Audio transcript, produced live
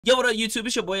Yo, what up, YouTube?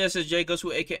 It's your boy SSJ Goes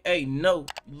Who, aka No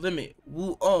Limit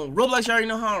Woo on Roblox. You already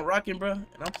know how I'm rocking, bro. And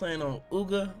I'm playing on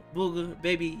OOGUBOGU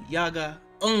baby YAGA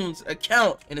owns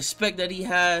account, and the spec that he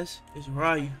has is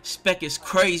Ruya. Spec is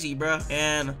crazy, bro,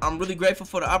 and I'm really grateful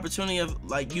for the opportunity of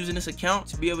like using this account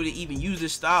to be able to even use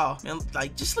this style. And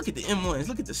like, just look at the M1s,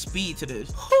 look at the speed to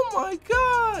this. Oh my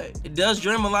god, it does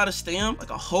drain a lot of stam, like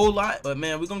a whole lot, but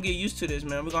man, we're gonna get used to this,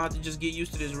 man. We're gonna have to just get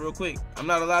used to this real quick. I'm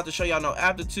not allowed to show y'all no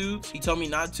aptitudes. He told me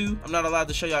not to. I'm not allowed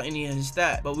to show y'all any of his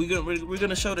stats, but we're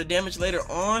gonna show the damage later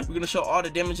on. We're gonna show all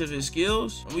the damage of his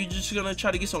skills, and we're just gonna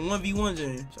try to get some 1v1s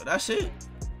in. So that's it.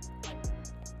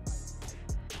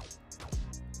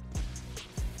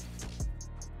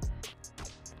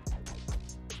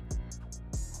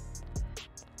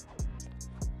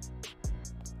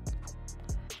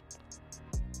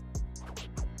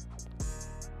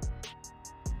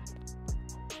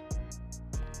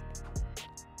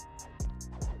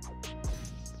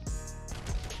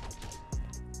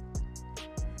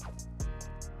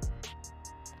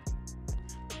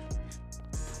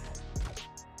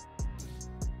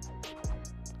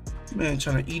 Man,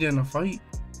 trying to eat in a fight.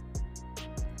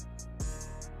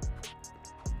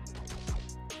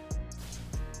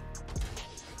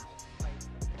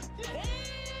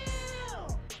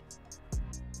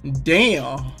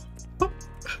 Damn.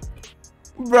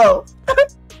 Bro.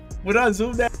 Would I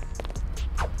zoom that?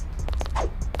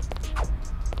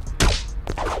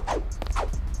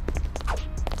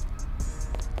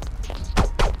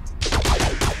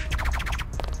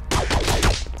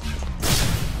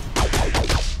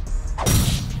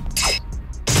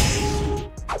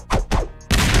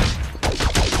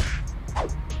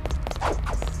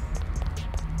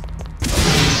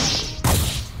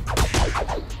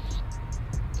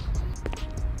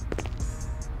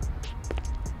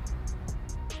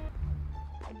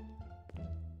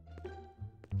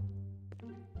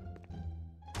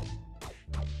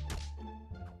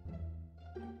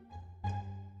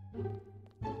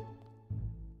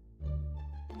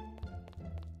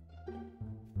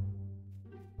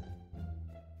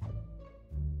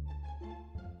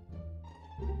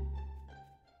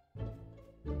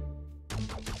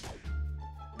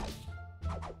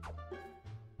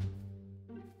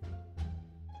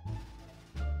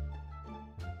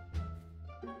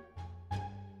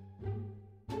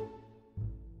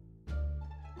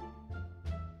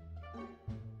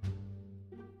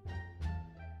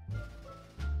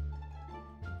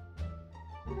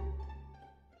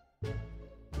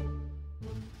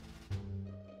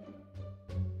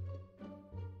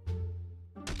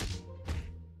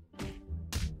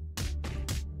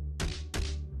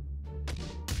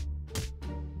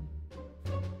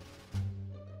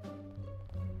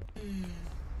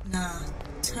 Nah,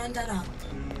 turn that up.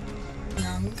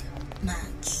 Young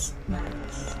Max.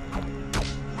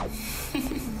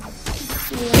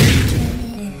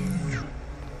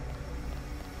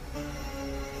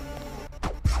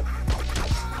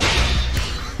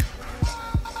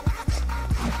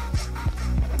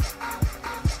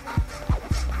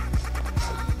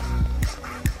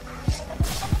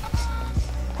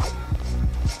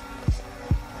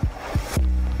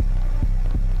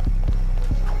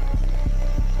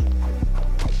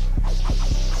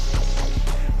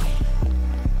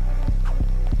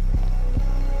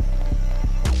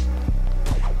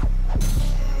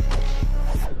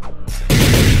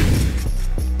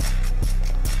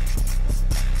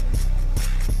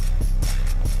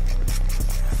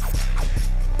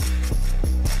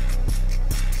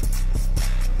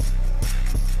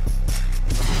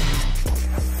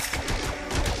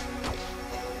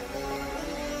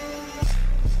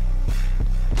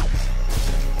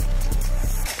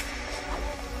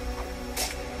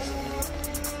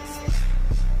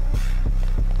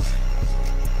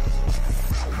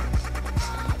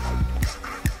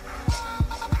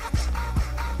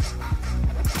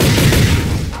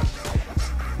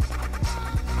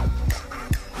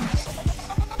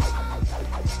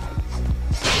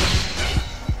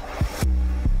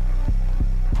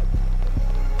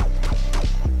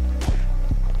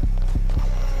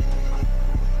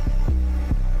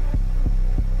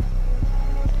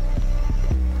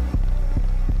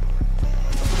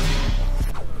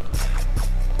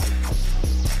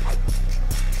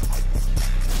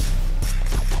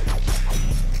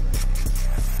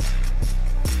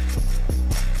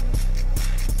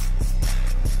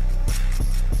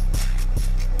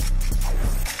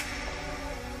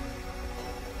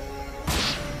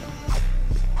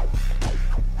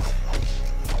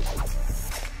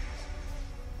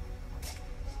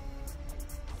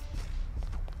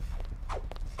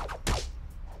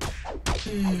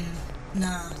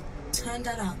 Nah, turn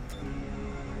that up.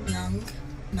 Young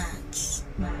Max.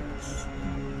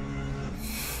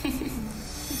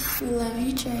 We love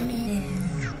you, Journey.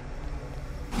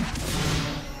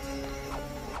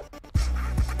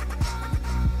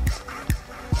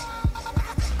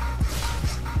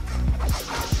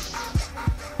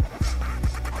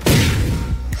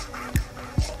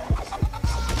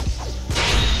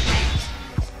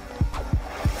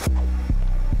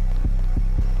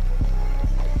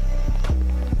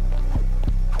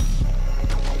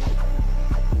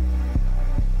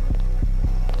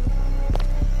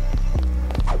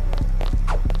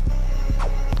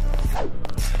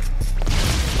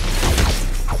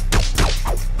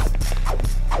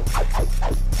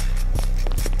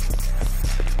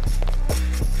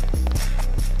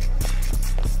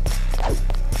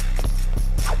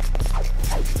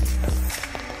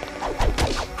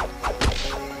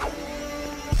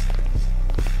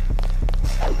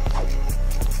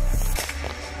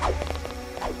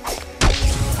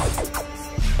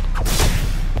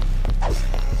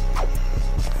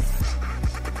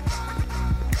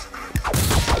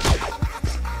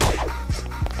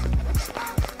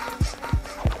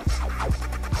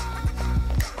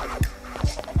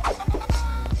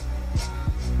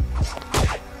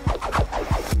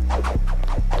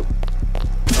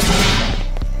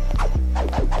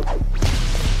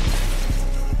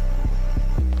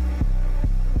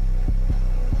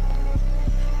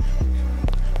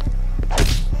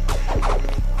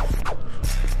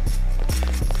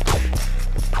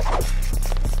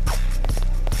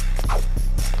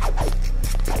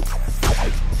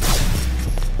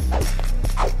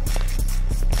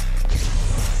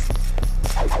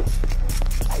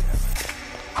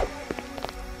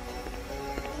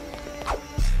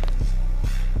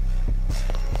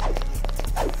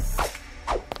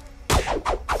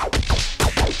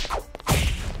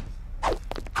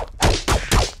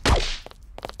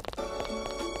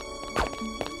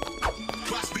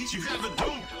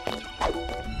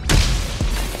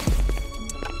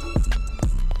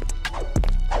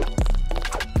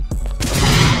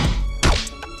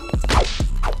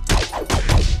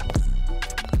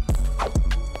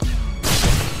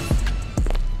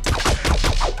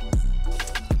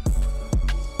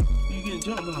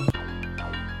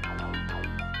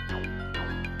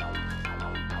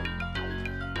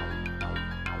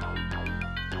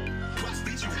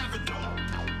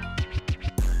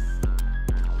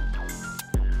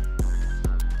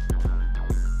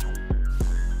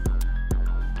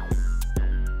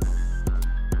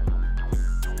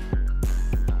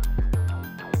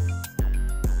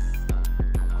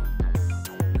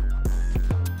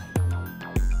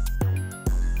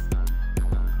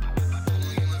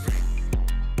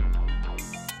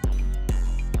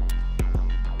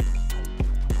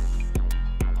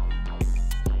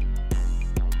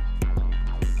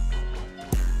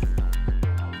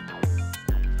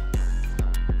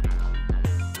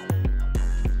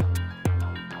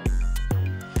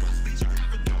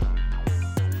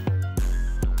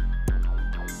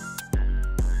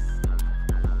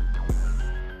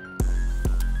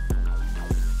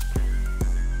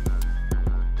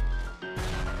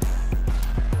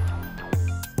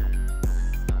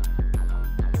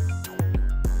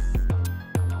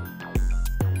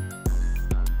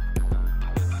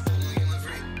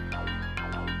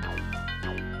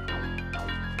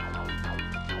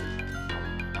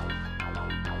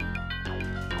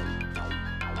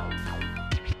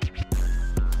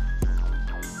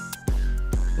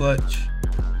 Clutch.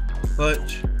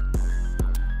 Clutch.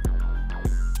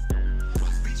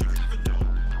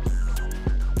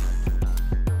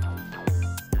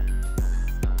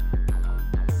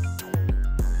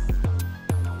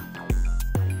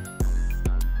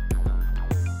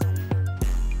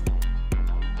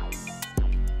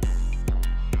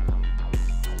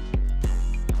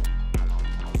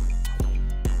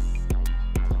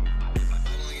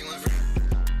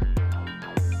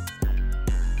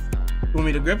 You want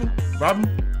me to grip him? Rob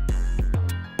him?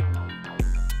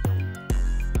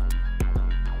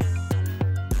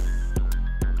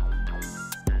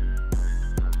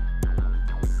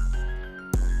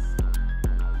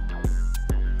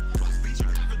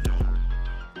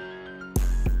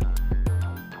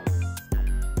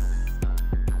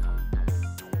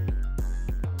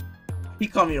 He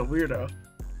called me a weirdo.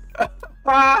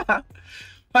 How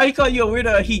he call you a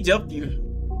weirdo? He jumped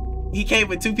you. He came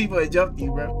with two people and jumped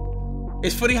you, bro.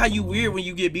 It's funny how you weird when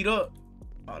you get beat up.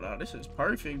 Oh no, this is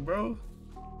perfect, bro.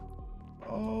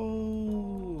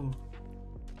 Oh,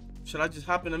 should I just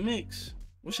hop in the mix?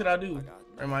 What should I do?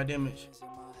 Or my damage?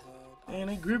 Man,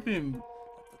 they gripping.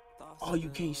 Oh, you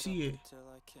can't see it.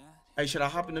 Hey, should I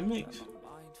hop in the mix?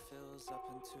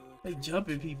 They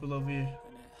jumping people over here.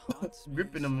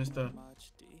 Gripping them and stuff.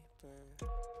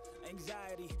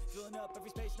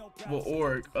 What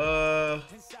org?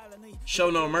 Show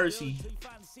No Mercy.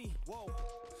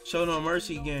 Show No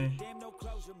Mercy gang.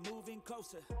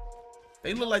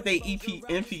 They look like they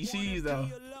NPCs though.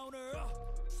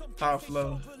 Top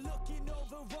flow.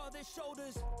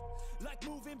 Like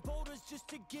moving boulders just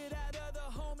to get out of the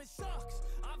home, it sucks.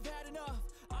 I've had enough.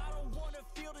 I don't want to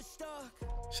feel the stuck.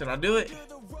 Should I do it?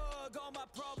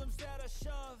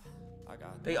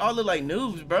 They all look like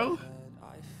noobs, bro.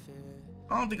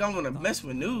 I don't think I'm gonna mess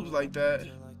with noobs like that.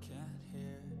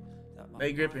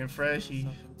 They gripping freshy.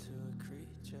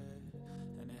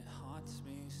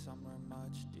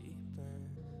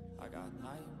 I got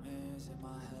nightmares in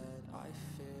my head, I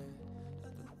fear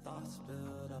that the thoughts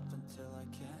build up until I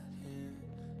can't hear,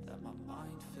 that my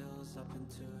mind fills up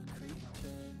into a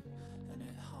creature, and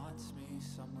it haunts me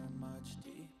somewhere much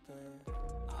deeper.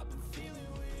 I've been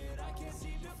feeling weird, I can't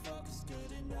seem to focus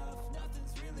good enough,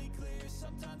 nothing's really clear,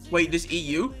 sometimes. Wait, this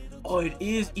EU? Oh, it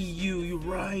is EU, you're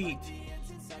right.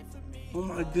 Oh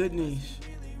my goodness.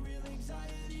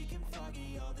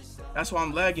 That's why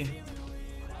I'm lagging.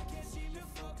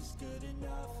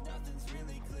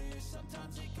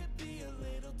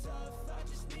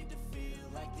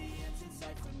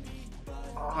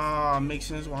 Ah, makes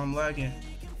sense why I'm lagging. It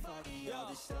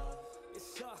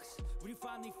sucks when you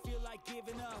finally feel like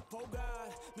giving up. Oh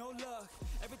God, no luck.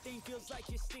 Everything feels like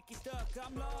you're sticky stuck.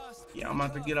 I'm lost. Yeah, I'm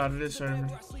about to get out of this server.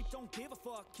 Don't give a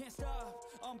fuck. Can't stop.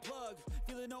 Unplug.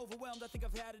 Feeling overwhelmed. I think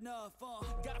I've had enough.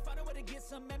 Gotta find a way to get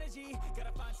some energy.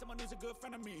 Gotta find someone who's a good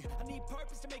friend of me. I need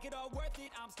purpose to make it all worth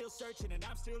it. I'm still searching and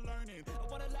I'm still learning. I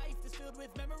want a life that's filled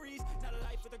with memories, not a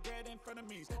life with regret in front of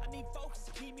me. I need focus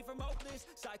to keep me from hopeless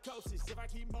psychosis if I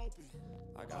keep moping.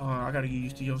 I gotta get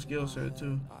used to your skill set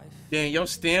too. Damn, your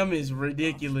stem is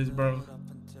ridiculous, bro.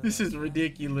 This is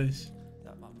ridiculous.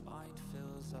 That my mind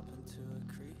fills up into a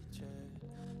creature,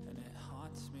 and it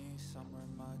haunts me somewhere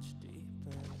much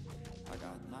deeper. I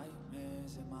got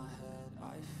nightmares in my head,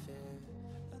 I fear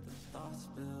that the thoughts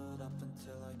build up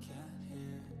until I can't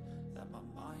hear, that my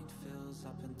mind fills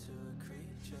up into a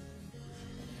creature,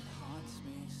 and it haunts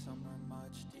me somewhere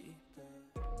much deeper.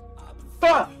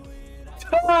 Fuck!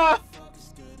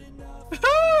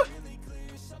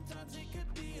 Sometimes it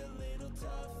could be a little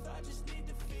tough. I just need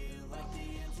to feel like the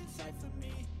end's inside for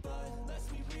me. But let's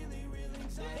be really real,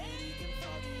 anxiety can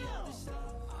foggy all this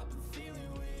stuff. I've been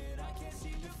feeling weird, I can't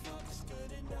seem to focus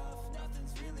good enough.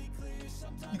 Nothing's really clear.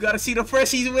 Sometimes you gotta see the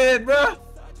freshies win, bro.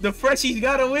 The freshies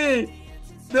gotta win.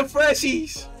 The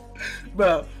freshies.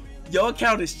 Bro, your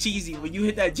account is cheesy. When you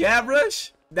hit that jab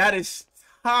rush, that is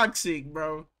toxic,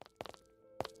 bro.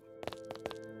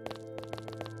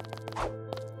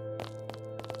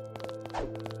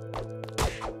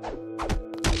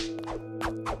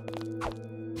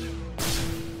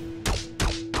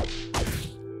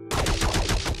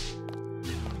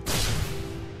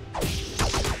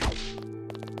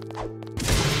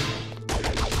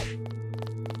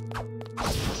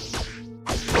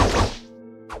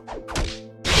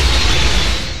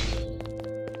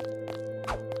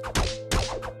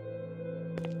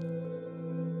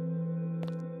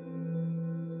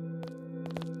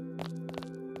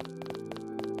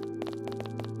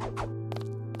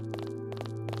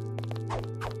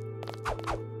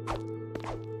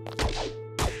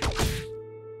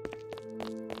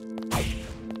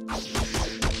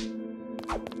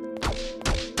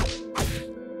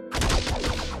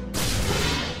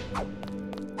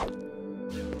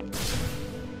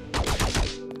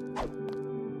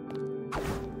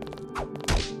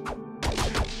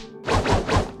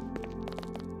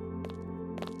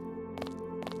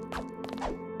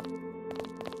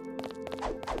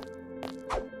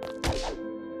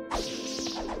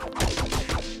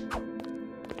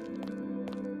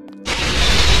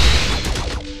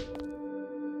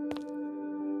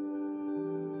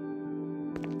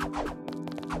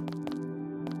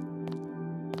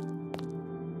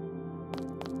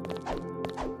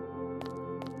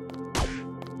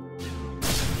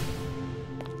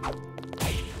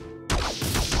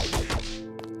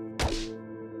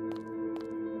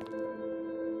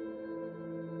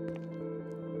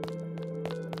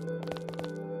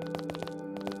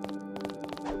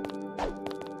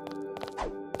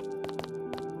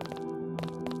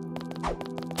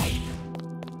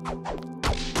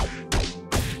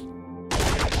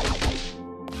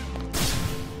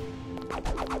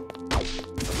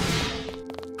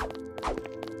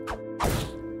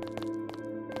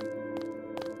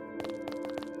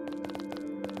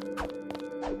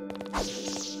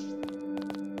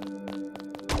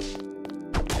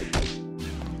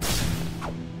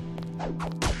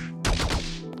 out.